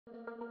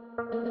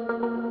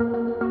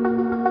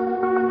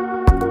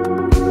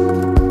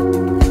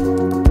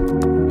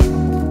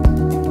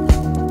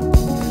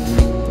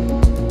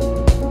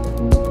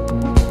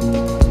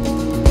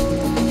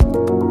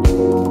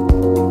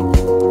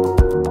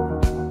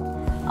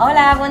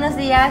Hola, buenos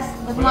días.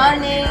 Good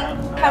morning.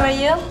 How are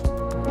you?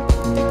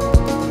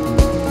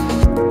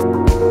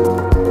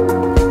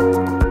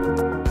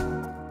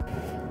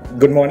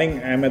 Good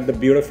morning. I'm at the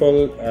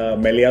beautiful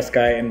Meliá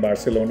sky in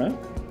Barcelona.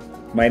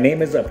 My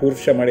name is Apurva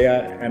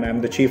Chamaria and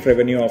I'm the Chief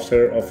Revenue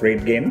Officer of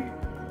RateGain.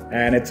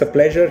 And it's a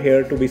pleasure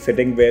here to be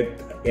sitting with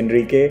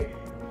Enrique,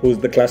 who's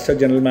the Cluster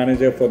General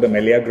Manager for the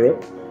Meliá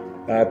Group.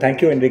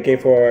 Thank you, Enrique,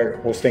 for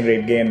hosting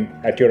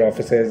RateGain at your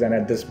offices and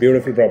at this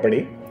beautiful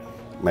property.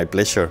 My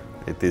pleasure.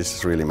 It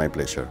is really my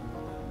pleasure.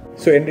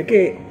 So,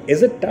 Enrique,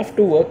 is it tough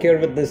to work here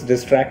with this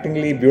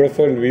distractingly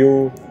beautiful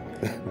view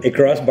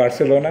across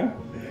Barcelona?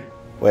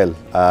 Well,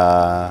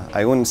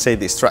 I wouldn't say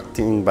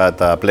distracting, but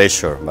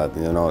pleasure. But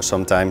you know,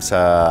 sometimes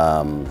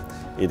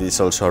it is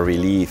also a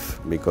relief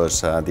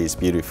because these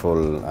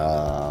beautiful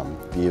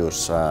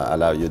views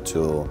allow you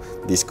to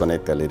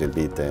disconnect a little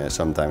bit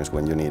sometimes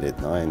when you need it,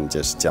 no? And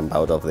just jump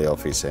out of the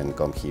office and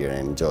come here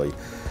and enjoy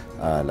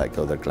like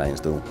other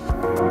clients do.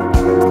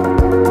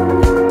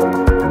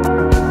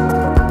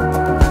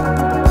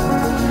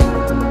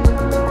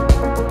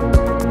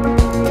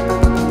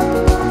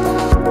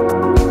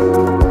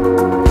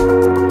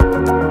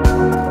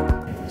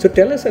 So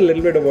tell us a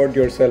little bit about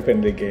yourself,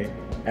 Enrique,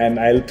 and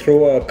I'll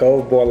throw a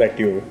curveball at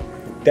you.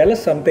 Tell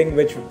us something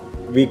which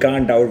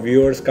our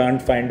viewers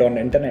can't find on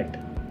internet.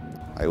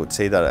 I would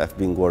say that I've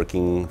been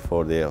working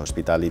for the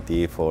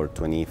hospitality for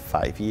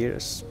 25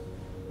 years,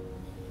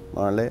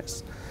 more or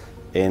less.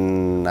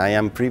 And I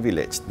am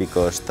privileged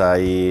because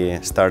I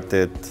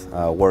started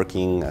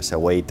working as a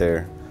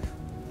waiter,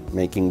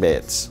 making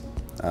beds,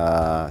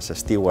 as a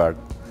steward,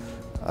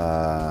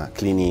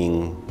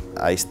 cleaning.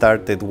 I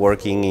started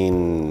working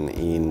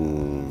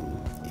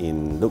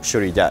in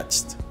luxury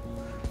yachts,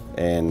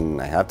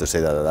 and I have to say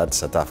that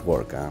that's a tough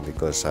work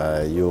because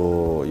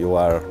you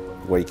are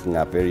waking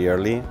up very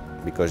early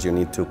because you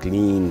need to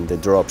clean the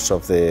drops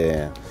of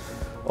the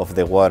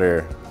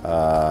water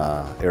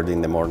early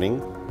in the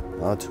morning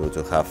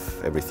to have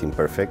everything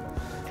perfect.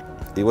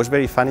 It was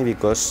very funny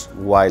because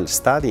while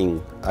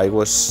studying, I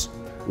was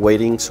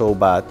waiting so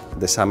bad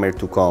the summer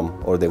to come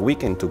or the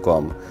weekend to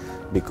come,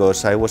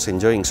 because I was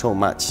enjoying so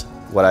much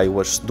what I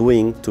was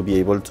doing to be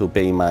able to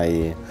pay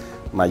my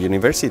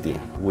university,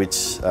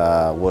 which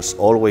was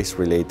always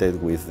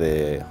related with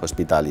the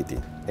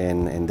hospitality.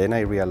 And then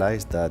I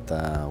realized that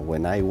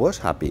when I was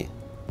happy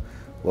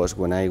was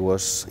when I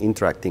was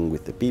interacting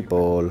with the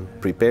people,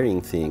 preparing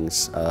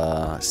things,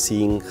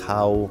 seeing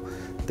how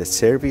the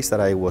service that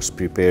I was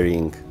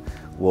preparing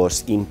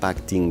was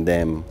impacting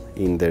them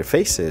in their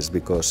faces,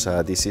 because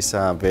this is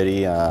a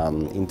very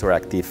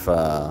interactive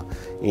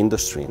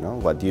industry. No?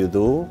 What you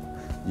do,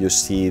 you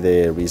see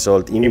the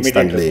result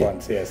instantly. Immediate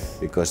response, yes.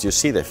 Because you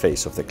see the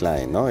face of the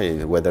client, no?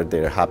 Whether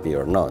they're happy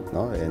or not.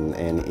 No?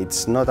 And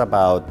it's not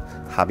about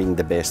having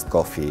the best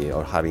coffee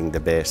or having the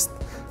best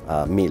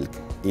milk.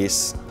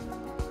 It's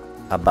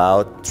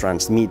about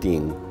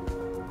transmitting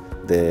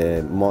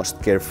the most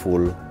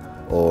careful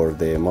or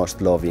the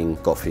most loving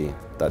coffee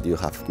that you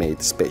have made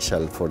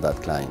special for that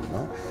client.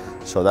 No?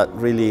 So that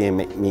really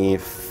made me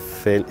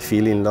fell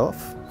in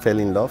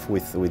love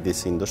with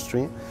this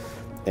industry.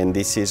 And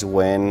this is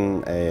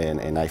when,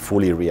 and I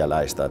fully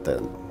realized that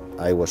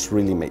I was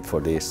really made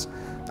for this.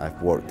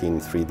 I've worked in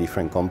 3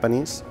 different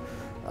companies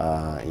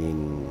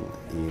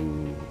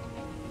in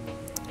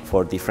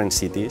 4 different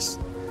cities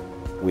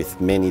with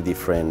many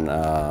different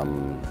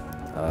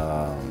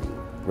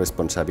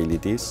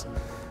responsibilities.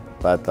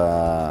 But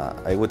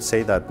I would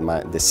say that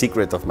the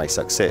secret of my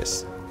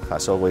success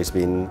has always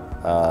been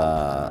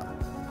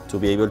to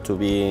be able to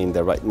be in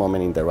the right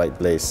moment, in the right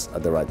place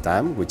at the right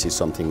time, which is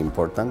something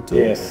important too.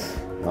 Yes.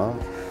 No?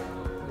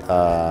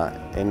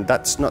 And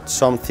that's not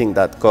something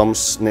that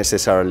comes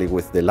necessarily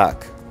with the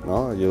luck.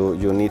 No?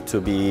 You need to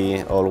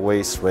be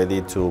always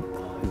ready to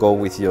go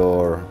with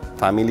your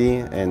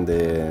family and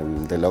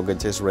the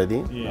luggage is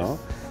ready. Yes. No?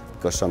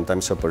 Because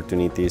sometimes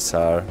opportunities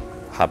are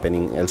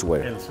happening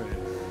elsewhere.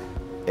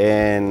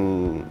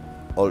 And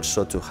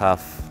also to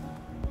have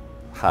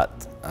had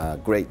a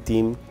great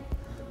team.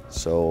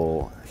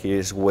 So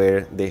here's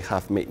where they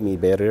have made me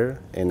better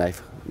and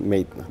I've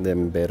made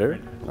them better.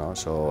 No?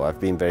 So I've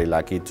been very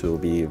lucky to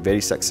be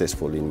very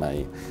successful in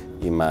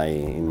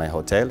my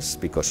hotels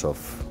because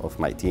of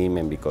my team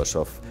and because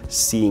of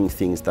seeing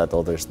things that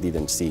others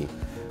didn't see.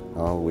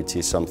 No? Which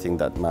is something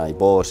that my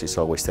boss is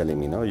always telling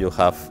me. No? You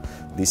have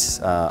this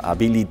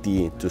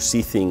ability to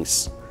see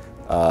things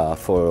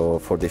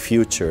for the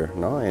future,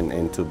 no?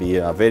 And to be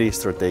a very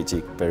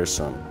strategic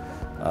person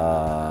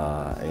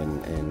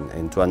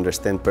and to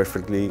understand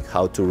perfectly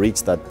how to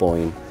reach that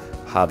point,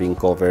 having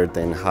covered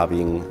and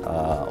having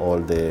all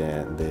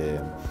the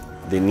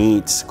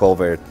needs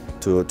covered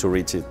to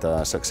reach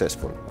it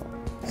successful.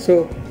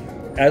 So,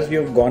 as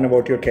you've gone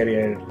about your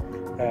career,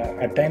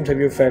 at times have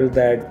you felt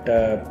that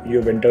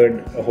you've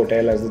entered a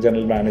hotel as the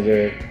general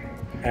manager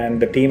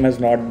and the team has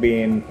not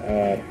been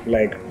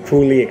like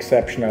truly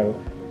exceptional,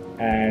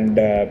 and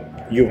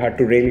you had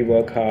to really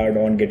work hard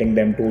on getting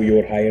them to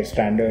your higher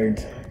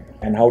standards,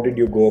 and how did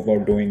you go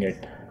about doing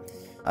it?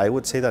 I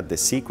would say that the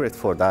secret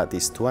for that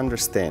is to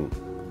understand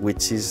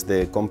which is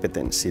the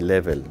competency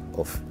level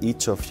of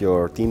each of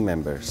your team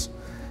members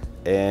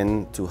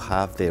and to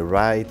have the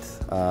right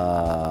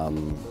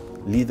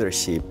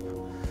leadership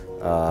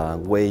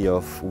way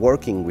of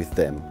working with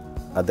them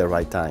at the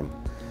right time.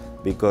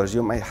 Because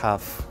you might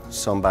have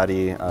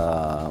somebody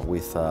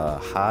with a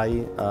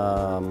high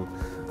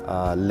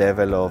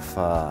level of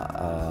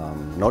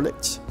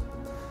knowledge,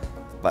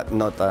 but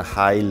not a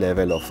high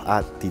level of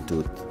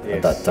attitude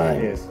at that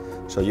time. Yes.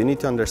 So you need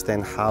to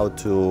understand how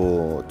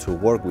to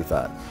work with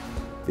that.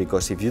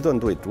 Because if you don't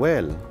do it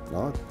well,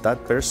 no,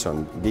 that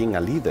person being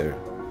a leader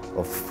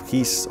of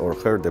his or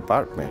her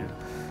department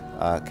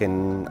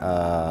can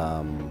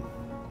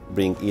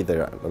bring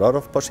either a lot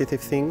of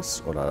positive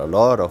things or a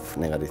lot of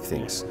negative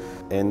things.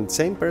 And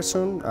same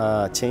person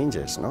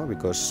changes, no?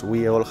 Because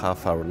we all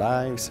have our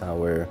lives,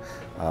 our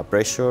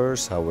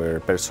pressures, our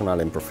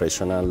personal and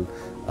professional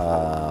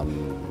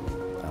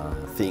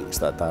things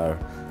that are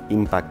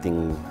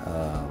impacting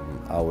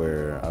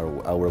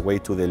our way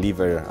to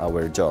deliver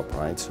our job,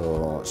 right?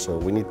 So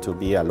we need to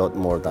be a lot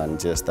more than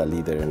just a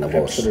leader and a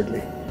boss.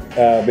 Absolutely.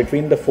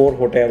 Between the 4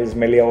 hotels,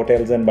 Meliá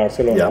hotels in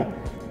Barcelona,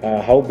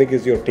 how big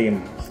is your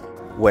team?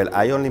 Well,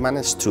 I only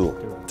manage two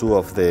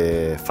of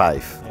the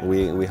 5.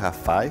 Yeah. We have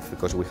 5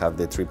 because we have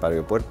the trip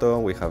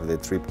Aeropuerto, we have the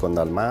trip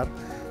Condalmar,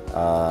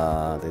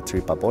 the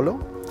trip Apollo,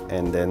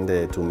 and then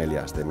the 2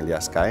 Meliás, the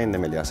Meliá Sky and the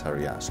Meliá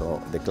Area.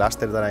 So the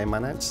cluster that I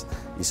manage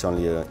is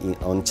only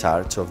on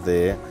charge of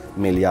the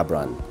Meliá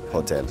brand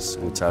hotels,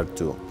 which are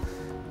 2.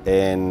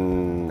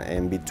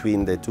 And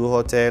between the 2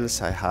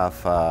 hotels, I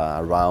have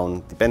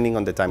around, depending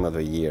on the time of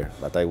the year,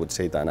 but I would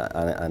say that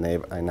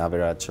an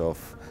average of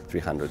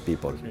 300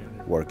 people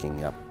working.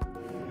 Yeah.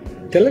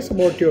 Tell us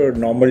about your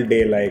normal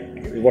day,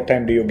 like what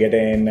time do you get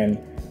in and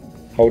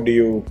how do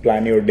you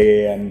plan your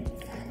day? And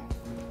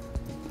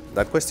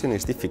that question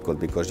is difficult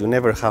because you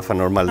never have a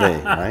normal day,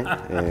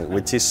 right?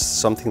 Which is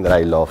something that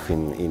I love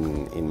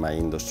in my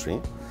industry.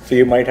 So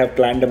you might have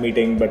planned a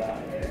meeting, but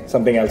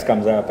something else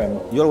comes up, and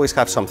you always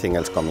have something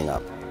else coming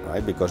up,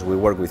 right? Because we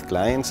work with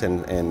clients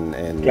and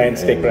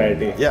clients take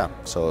priority. Yeah,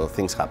 so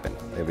things happen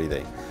every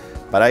day.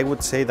 But I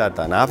would say that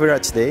an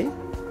average day,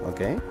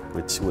 okay,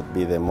 which would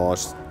be the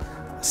most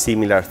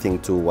similar thing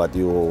to what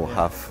you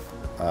have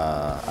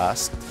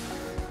asked,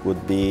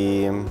 would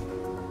be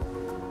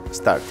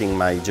starting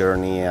my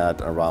journey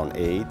at around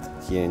 8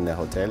 here in the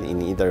hotel,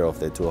 in either of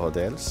the 2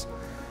 hotels,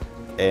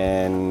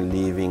 and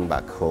leaving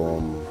back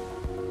home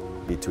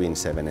between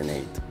 7 and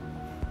 8.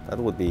 That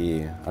would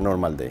be a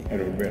normal day. It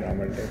would be a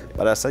normal day.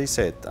 But as I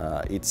said,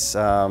 it's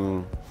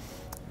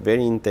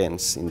very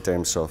intense in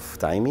terms of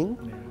timing.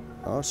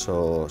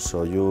 So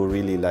you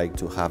really like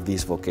to have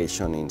this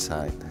vocation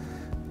inside.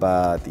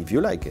 But if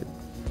you like it,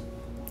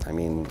 I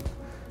mean,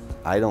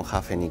 I don't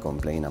have any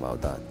complaint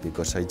about that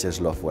because I just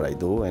love what I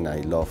do and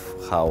I love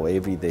how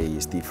every day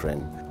is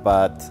different.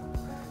 But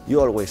you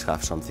always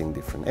have something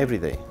different every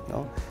day,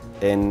 no?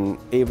 And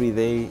every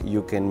day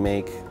you can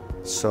make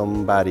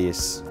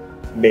somebody's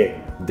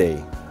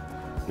day,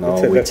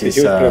 no? Which is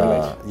a huge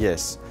privilege.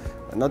 Yes,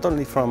 not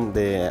only from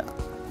the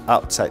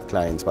outside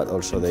clients but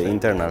also the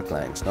internal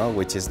clients, no?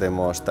 Which is the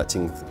most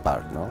touching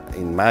part, no?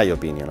 In my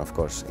opinion, of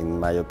course. In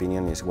my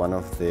opinion, is one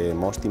of the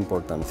most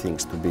important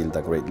things to build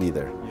a great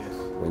leader. Yes.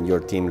 When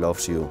your team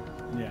loves you,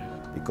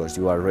 because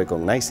you are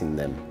recognizing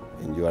them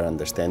and you are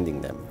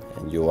understanding them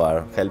and you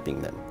are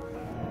helping them.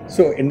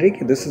 So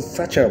Enrique, this is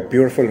such a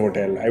beautiful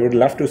hotel. I would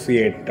love to see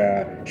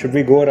it. Should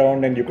we go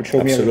around and you could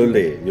show me?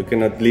 Absolutely. You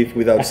cannot leave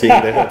without seeing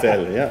the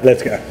hotel. Yeah.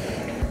 Let's go.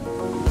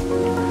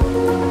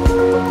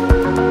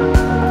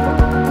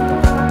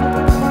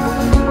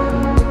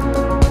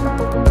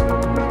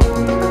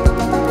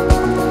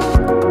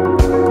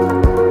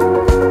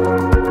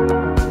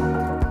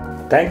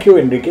 Thank you,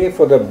 Enrique,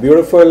 for the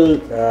beautiful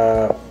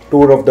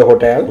tour of the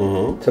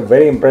hotel. It's a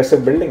very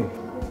impressive building.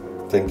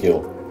 Thank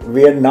you.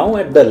 We are now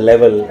at the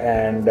level,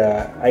 and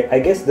I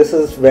guess this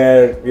is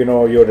where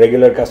your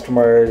regular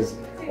customers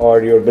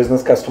or your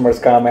business customers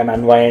come and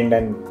unwind.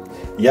 And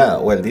yeah,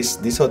 well,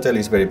 this hotel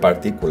is very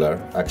particular.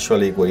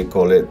 Actually, we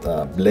call it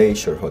a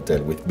leisure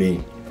hotel with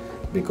B,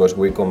 because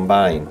we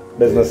combine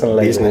business and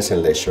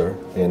leisure,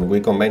 and we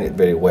combine it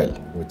very well,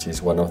 which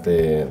is one of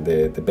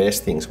the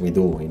best things we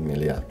do in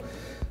Meliá.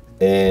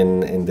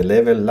 And the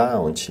level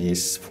lounge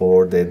is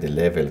for the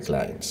level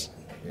clients.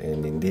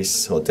 And in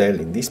this hotel,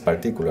 in this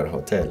particular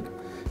hotel,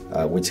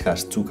 which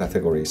has 2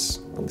 categories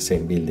on the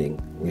same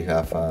building, we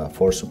have a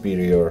 4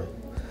 superior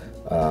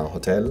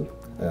hotel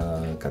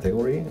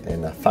category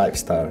and a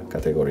 5-star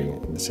category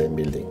in the same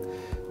building.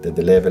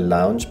 The level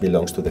lounge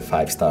belongs to the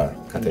 5-star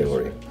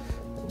category.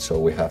 So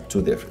we have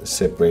 2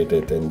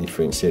 separated and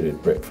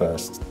differentiated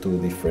breakfasts, 2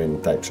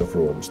 different types of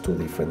rooms, 2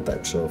 different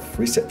types of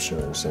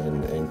receptions,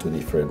 and 2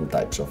 different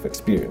types of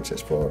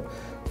experiences for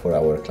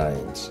our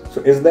clients.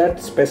 So is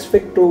that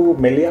specific to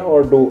Meliá,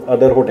 or do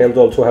other hotels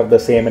also have the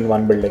same in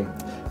one building?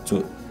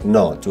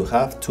 No, to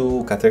have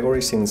 2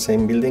 categories in the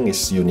same building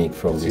is unique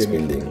from this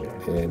building.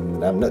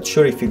 And I'm not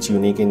sure if it's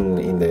unique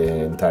in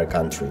the entire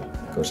country.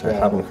 because I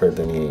haven't heard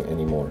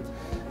any more.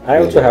 I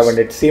also haven't.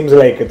 It seems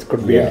like it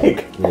could be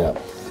unique. Yeah,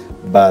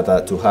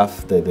 but to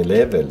have the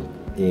level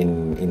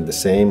in the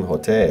same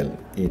hotel,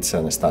 it's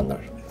a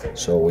standard.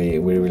 So we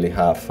really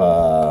have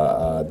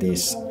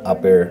these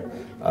upper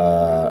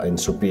and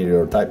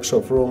superior types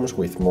of rooms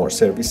with more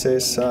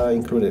services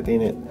included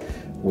in it,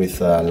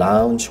 with a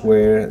lounge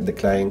where the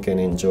client can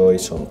enjoy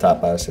some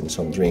tapas and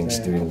some drinks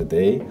during the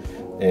day,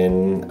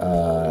 and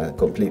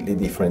completely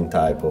different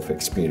type of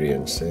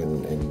experience,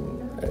 and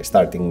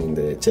starting in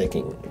the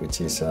check-in,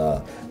 which is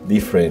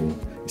different.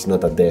 It's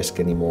not a desk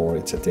anymore,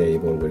 it's a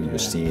table where you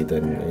sit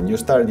and you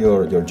start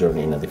your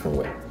journey in a different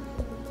way.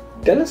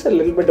 Tell us a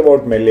little bit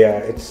about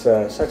Meliá. It's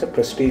such a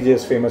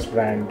prestigious, famous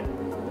brand.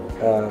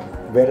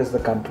 Where is the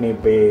company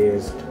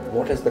based?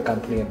 What is the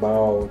company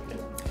about?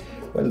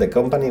 Well, the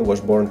company was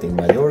born in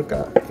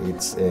Mallorca.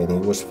 And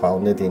it was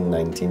founded in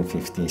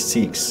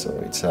 1956, so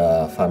it's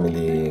a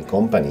family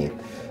company.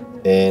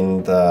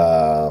 And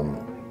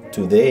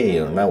today,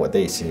 or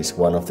nowadays, it's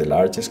one of the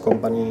largest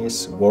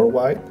companies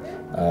worldwide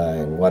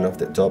and one of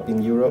the top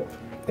in Europe,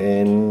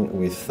 and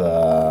with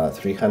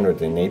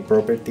 308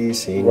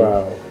 properties in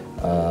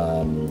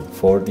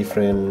 4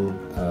 different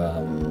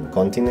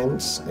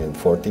continents and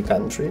 40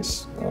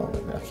 countries.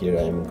 Here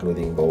I'm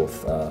including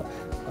both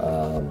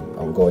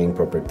ongoing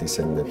properties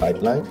in the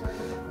pipeline,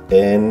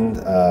 and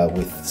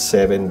with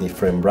 7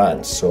 different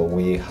brands. So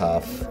we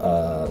have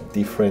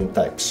different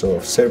types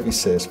of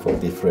services for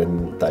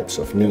different types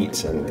of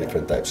needs and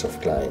different types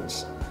of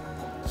clients.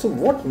 So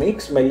what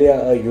makes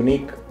Meliá a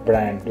unique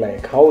brand?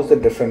 Like, how is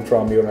it different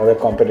from your other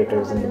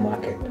competitors in the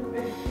market?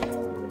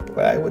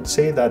 Well, I would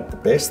say that the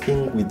best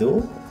thing we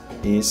do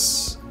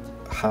is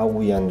how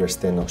we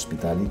understand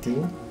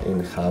hospitality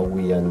and how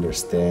we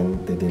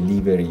understand the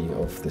delivery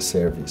of the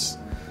service.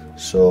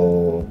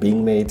 So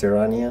being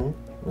Mediterranean,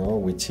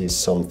 which is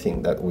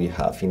something that we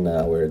have in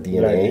our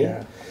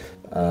DNA,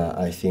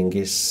 I think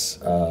is,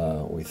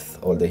 with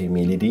all the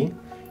humility,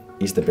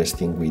 is the best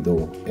thing we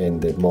do,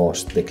 and the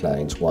most the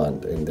clients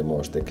want and the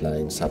most the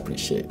clients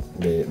appreciate.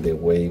 The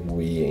way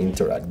we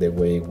interact, the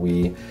way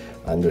we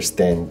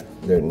understand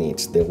their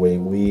needs, the way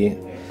we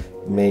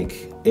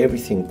make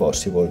everything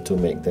possible to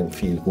make them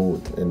feel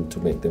good and to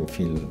make them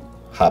feel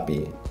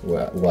happy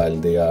while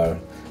they are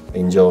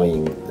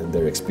enjoying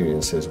their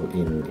experiences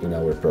in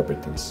our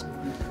properties.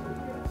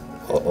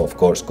 Of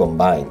course,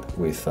 combined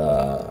with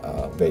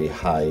very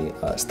high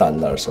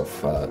standards of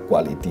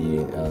quality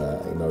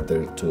in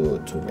order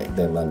to make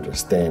them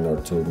understand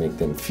or to make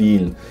them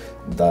feel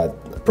that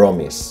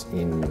promise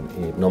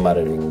no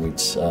matter in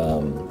which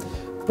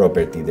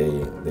property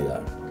they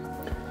are.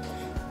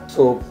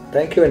 So,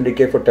 thank you,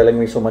 Enrique, for telling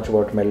me so much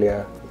about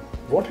Meliá.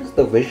 What is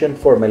the vision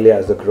for Meliá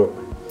as a group?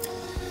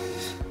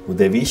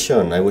 The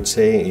vision, I would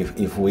say,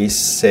 if we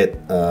set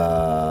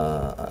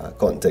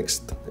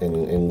context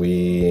and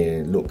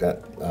we look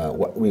at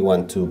what we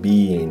want to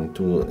be in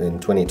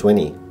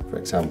 2020, for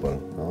example,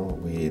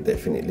 we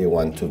definitely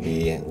want to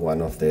be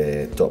one of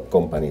the top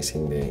companies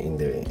in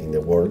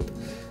the world,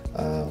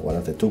 one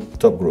of the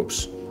top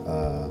groups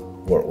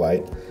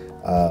worldwide,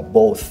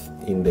 both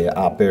in the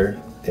upper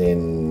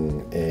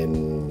and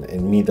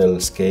middle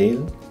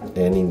scale,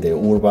 and in the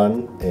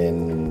urban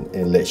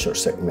and leisure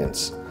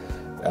segments.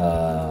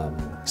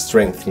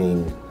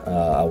 Strengthening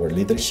our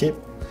leadership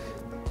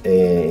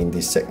in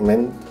this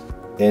segment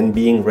and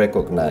being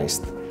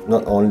recognized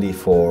not only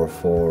for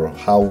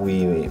how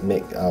we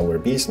make our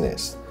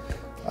business,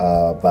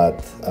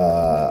 but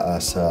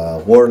as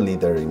a world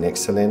leader in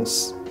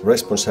excellence,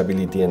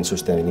 responsibility and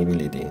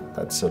sustainability.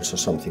 That's also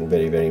something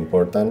very, very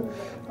important,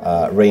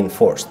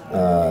 reinforced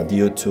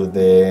due to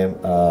the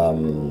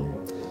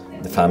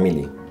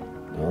family,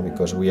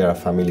 because we are a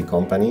family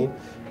company.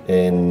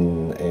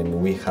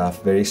 And we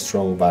have very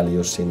strong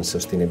values in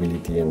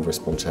sustainability and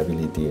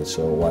responsibility.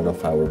 So one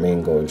of our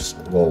main goals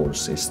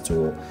is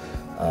to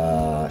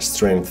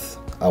strengthen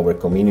our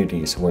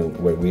communities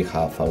where we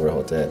have our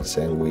hotels,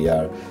 and we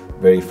are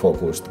very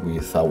focused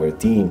with our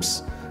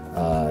teams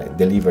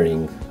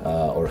delivering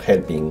or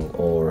helping,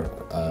 or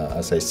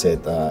as I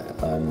said,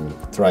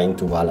 trying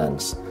to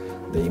balance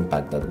the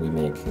impact that we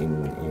make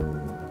in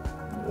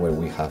where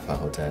we have a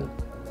hotel.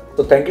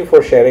 So thank you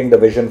for sharing the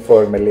vision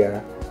for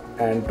Meliá.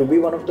 And to be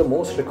one of the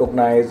most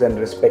recognized and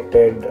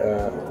respected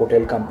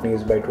hotel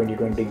companies by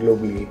 2020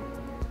 globally,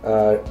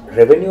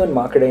 revenue and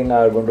marketing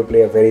are going to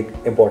play a very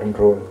important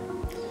role.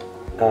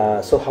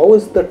 So how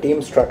is the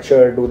team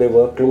structured? Do they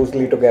work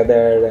closely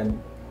together?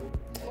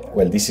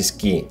 Well, this is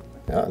key.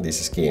 This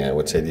is key. I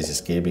would say this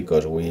is key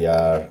because we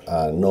are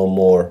no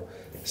more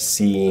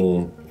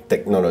seeing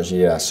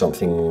technology as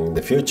something in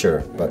the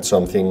future, but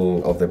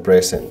something of the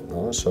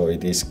present. So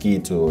it is key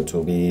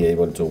to be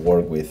able to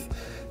work with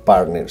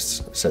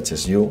partners such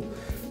as you,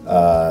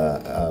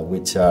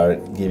 which are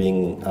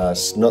giving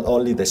us not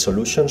only the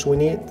solutions we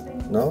need,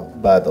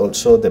 but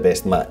also the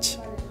best match,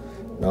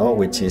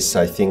 which is,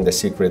 I think, the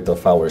secret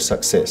of our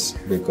success,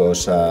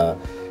 because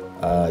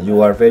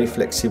You are very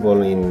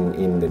flexible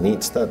in the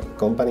needs that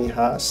company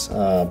has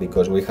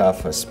because we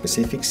have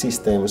specific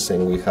systems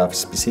and we have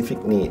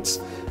specific needs,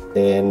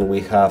 and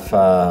we have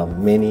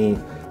many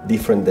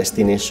different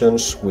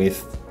destinations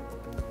with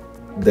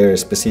their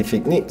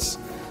specific needs.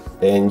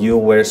 And you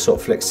were so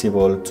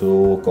flexible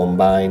to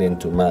combine and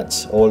to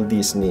match all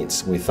these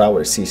needs with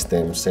our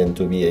systems and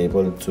to be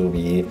able to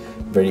be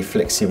very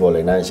flexible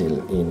and agile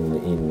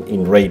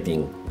in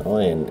rating, you know,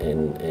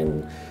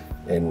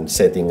 and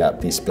setting up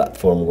this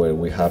platform where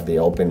we have the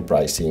open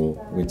pricing,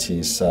 which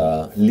is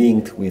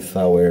linked with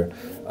our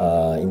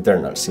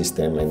internal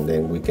system, and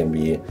then we can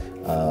be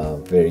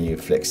very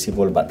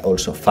flexible but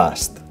also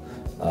fast,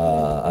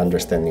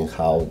 understanding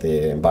how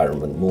the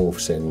environment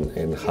moves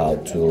and how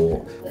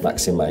to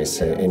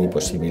maximize any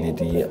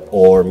possibility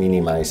or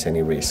minimize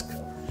any risk.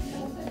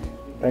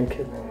 Thank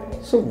you.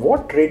 So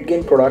what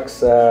RateGain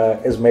products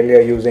is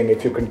Meliá using,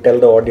 if you can tell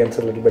the audience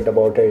a little bit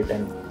about it?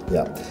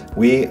 Yeah,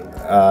 we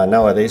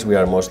nowadays we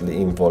are mostly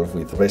involved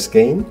with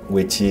RateGain,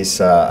 which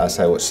is, as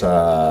I was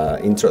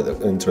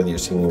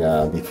introducing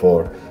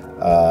before,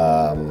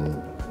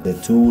 the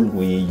tool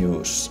we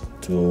use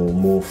to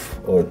move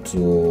or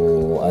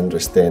to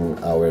understand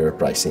our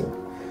pricing.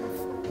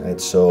 Right?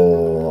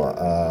 So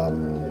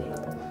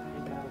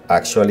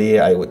actually,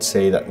 I would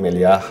say that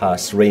Meliá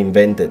has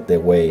reinvented the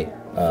way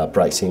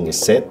pricing is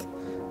set,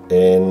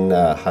 and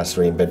has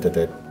reinvented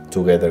it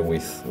together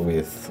with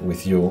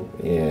you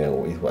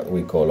with what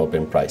we call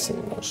open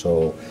pricing.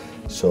 So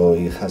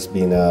it has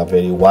been a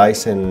very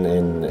wise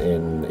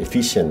and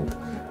efficient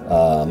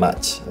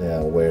match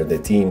where the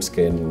teams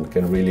can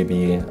really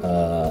be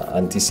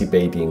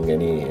anticipating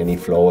any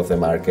flow of the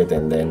market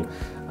and then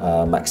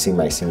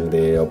maximizing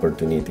the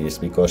opportunities,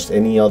 because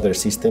any other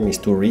system is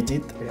too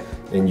rigid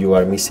and you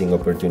are missing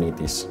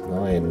opportunities.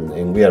 No?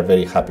 And we are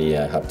very happy,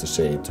 I have to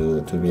say,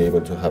 to be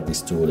able to have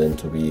this tool and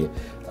to be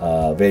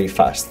very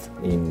fast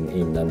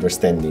in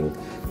understanding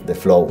the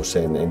flows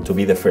and to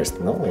be the first.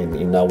 No?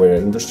 In our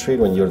industry,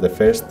 when you're the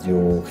first,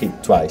 you hit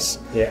twice.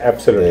 Yeah,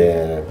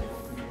 absolutely.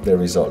 The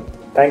result.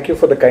 Thank you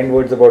for the kind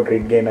words about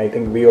RateGain. I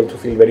think we also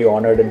feel very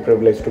honored and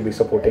privileged to be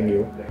supporting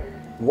you.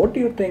 What do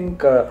you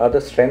think are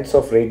the strengths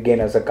of RateGain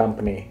as a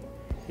company?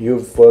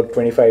 You've worked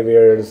 25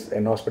 years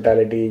in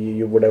hospitality,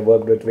 you would have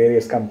worked with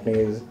various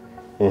companies.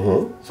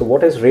 Mm-hmm. So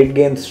what is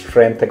RateGain's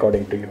strength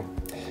according to you?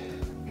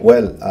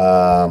 Well,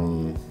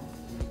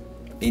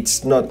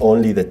 it's not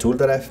only the tool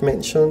that I've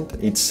mentioned,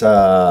 it's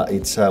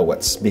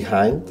what's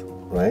behind,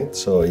 right?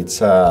 So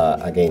it's,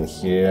 again,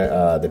 here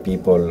the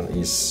people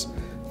is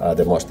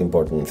the most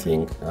important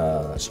thing.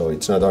 So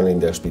it's not only in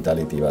the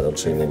hospitality but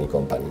also in any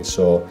company.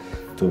 So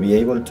to be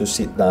able to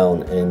sit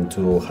down and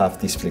to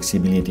have this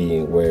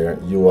flexibility where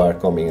you are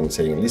coming and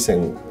saying,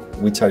 listen,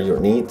 which are your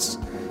needs?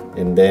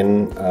 And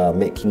then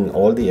making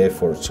all the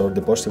efforts or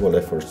the possible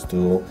efforts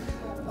to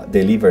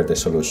deliver the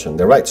solution,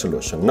 the right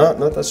solution. Not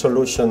a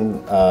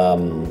solution,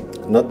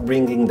 not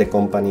bringing the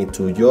company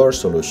to your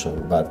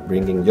solution, but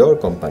bringing your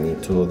company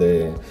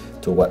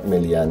to what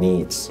Meliá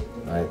needs,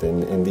 right?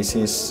 And this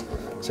is,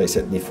 as I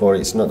said before,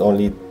 it's not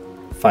only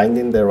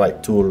finding the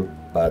right tool,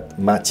 but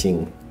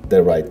matching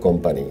the right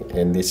company.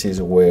 And this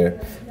is where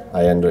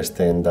I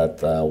understand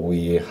that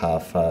we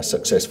have a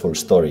successful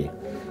story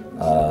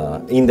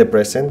in the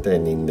present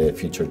and in the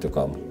future to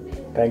come.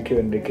 Thank you,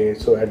 Enrique.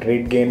 So at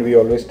RateGain, we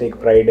always take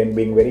pride in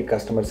being very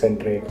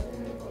customer-centric,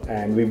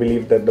 and we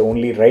believe that the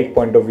only right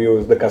point of view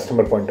is the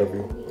customer point of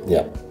view.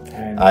 Yeah.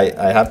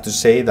 I have to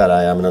say that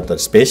I am not a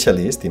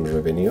specialist in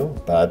revenue,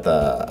 but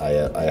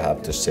I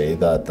have to say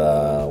that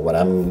what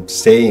I'm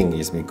saying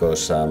is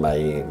because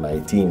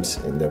my teams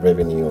in the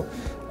revenue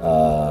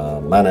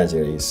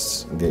manager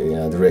is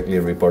directly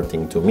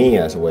reporting to me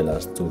as well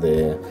as to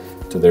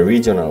the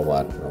regional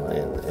one,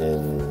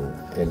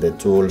 and the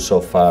tool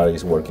so far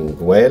is working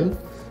well,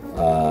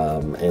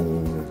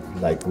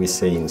 and like we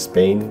say in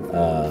Spain,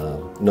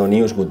 no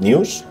news, good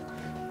news.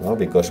 No,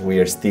 because we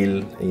are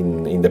still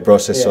in the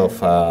process of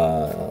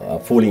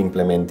fully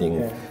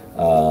implementing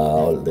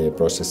all the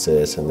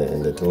processes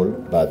and the tool.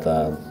 But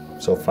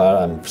so far,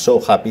 I'm so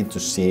happy to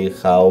see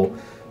how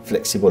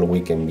flexible we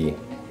can be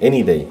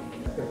any day,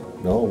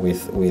 no,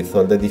 with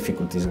all the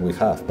difficulties we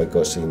have.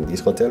 Because in this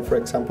hotel, for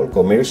example,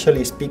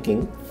 commercially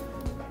speaking,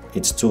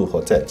 it's 2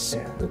 hotels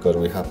because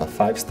we have a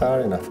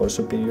 5-star and a 4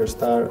 superior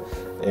star,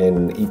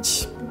 and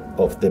each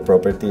of the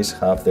properties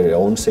have their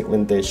own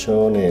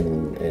segmentation,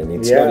 and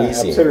it's not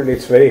easy. Absolutely,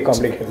 it's very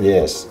complicated.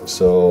 Yes,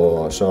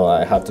 so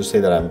I have to say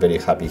that I'm very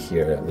happy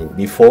here. I mean,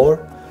 before,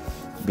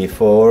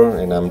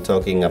 and I'm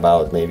talking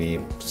about maybe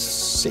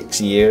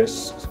 6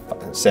 years,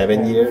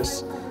 7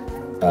 years,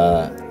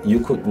 you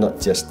could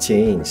not just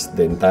change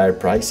the entire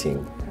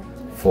pricing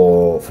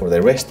for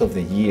the rest of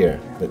the year,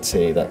 let's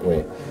say that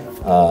way,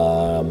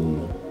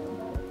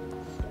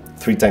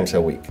 3 times a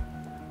week,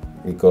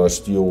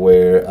 because you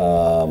were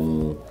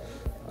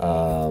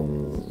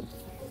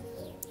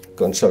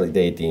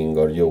consolidating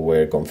or you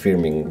were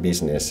confirming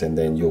business, and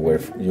then you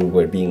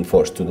were being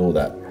forced to do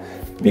that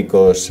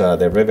because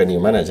the revenue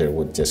manager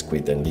would just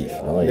quit and leave.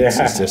 No?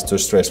 It's just too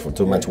stressful,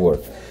 too much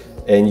work.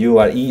 and you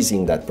are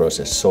easing that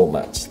process so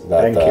much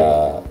that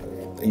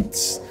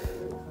it's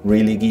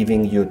really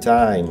giving you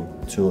time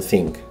to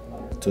think,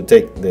 to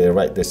take the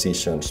right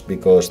decisions,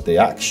 because the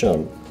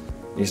action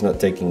is not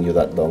taking you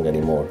that long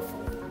anymore.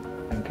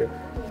 Thank you.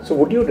 So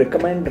would you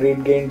recommend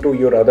RateGain to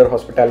your other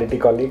hospitality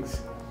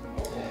colleagues?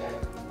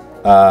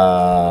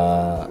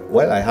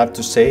 Well, I have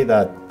to say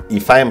that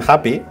if I am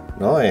happy,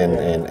 no,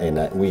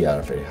 and we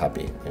are very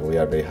happy, and we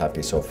are very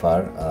happy so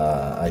far.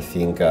 I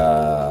think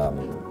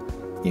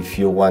if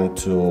you want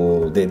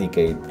to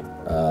dedicate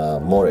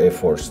more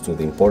efforts to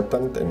the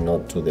important and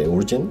not to the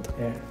urgent,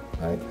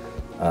 right,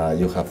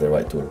 you have the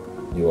right tool.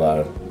 You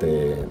are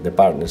the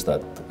partners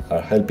that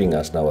are helping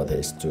us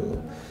nowadays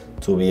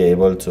to be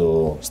able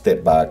to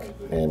step back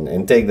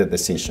and take the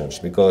decisions,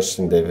 because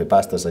in the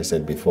past, as I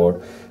said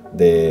before,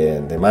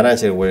 the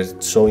manager were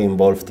so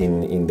involved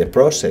in the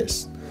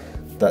process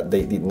that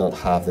they did not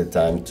have the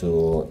time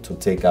to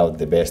take out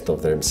the best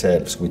of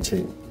themselves,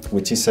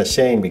 which is a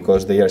shame,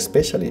 because they are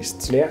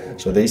specialists. Yeah.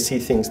 So they see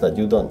things that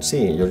you don't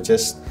see. You're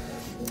just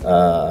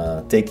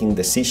taking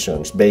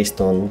decisions based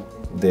on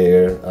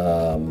their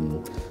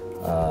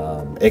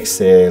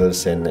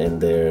Excels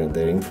and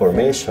their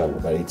information,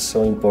 but it's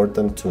so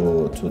important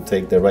to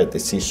take the right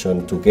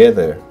decision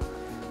together,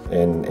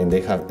 and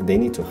they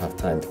need to have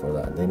time for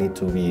that. They need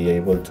to be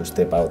able to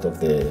step out of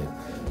the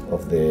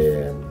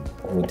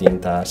routine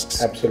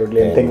tasks.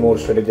 Absolutely, and think more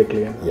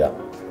strategically. Yeah.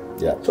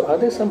 So are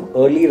there some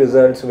early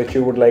results which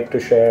you would like to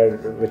share,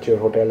 which your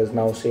hotel is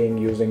now seeing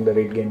using the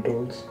RateGain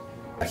tools?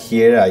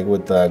 Here I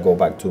would go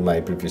back to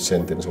my previous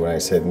sentence where I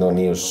said no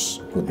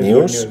news, good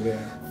news. Good news,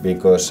 yeah.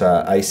 Because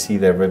I see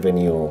the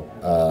revenue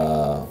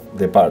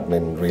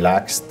department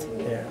relaxed,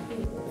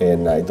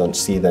 and I don't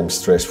see them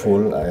stressful.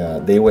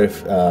 They were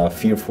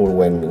fearful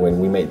when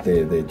we made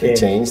the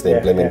change, the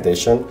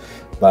implementation,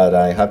 but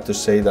I have to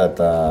say that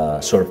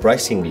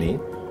surprisingly,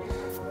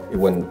 it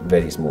went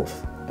very smooth.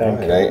 Thank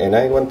you. And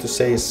I want to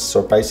say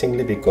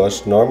surprisingly,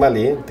 because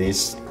normally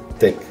these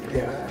tech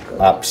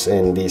apps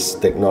and this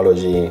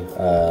technology,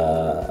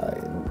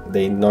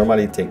 they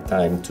normally take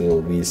time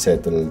to be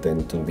settled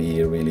and to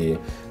be really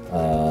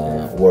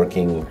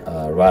working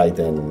right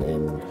and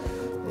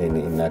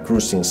in a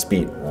cruising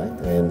speed, right?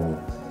 And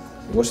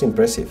it was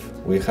impressive.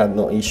 We had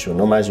no issue,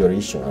 no major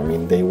issue. I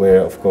mean, they were,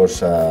 of course,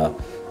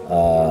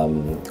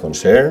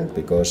 concerned,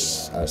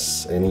 because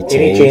as any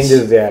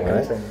changes there,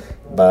 right?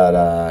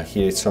 But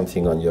here is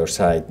something on your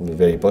side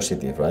very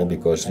positive, right?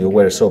 Because you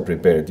were so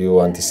prepared.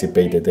 You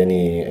anticipated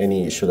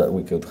any issue that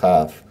we could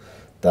have,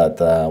 that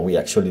we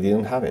actually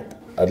didn't have it,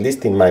 at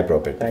least in my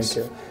properties. Thank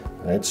you.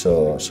 Right?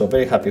 So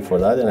very happy for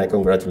that, and I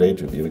congratulate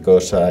you,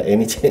 because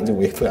any change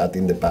we've had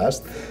in the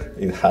past,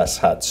 it has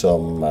had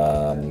some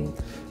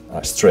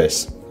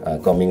stress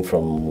coming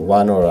from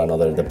one or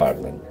another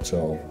department.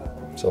 So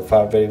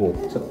far, very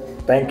good. So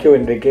thank you,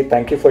 Enrique.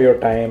 Thank you for your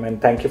time, and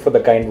thank you for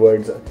the kind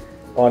words.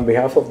 On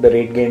behalf of the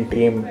RateGain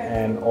team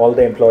and all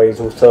the employees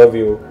who serve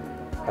you,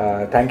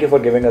 thank you for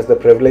giving us the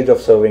privilege of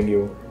serving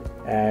you.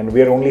 And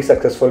we are only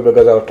successful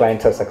because our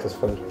clients are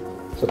successful.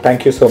 So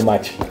thank you so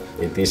much.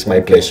 It is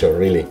my pleasure,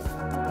 really.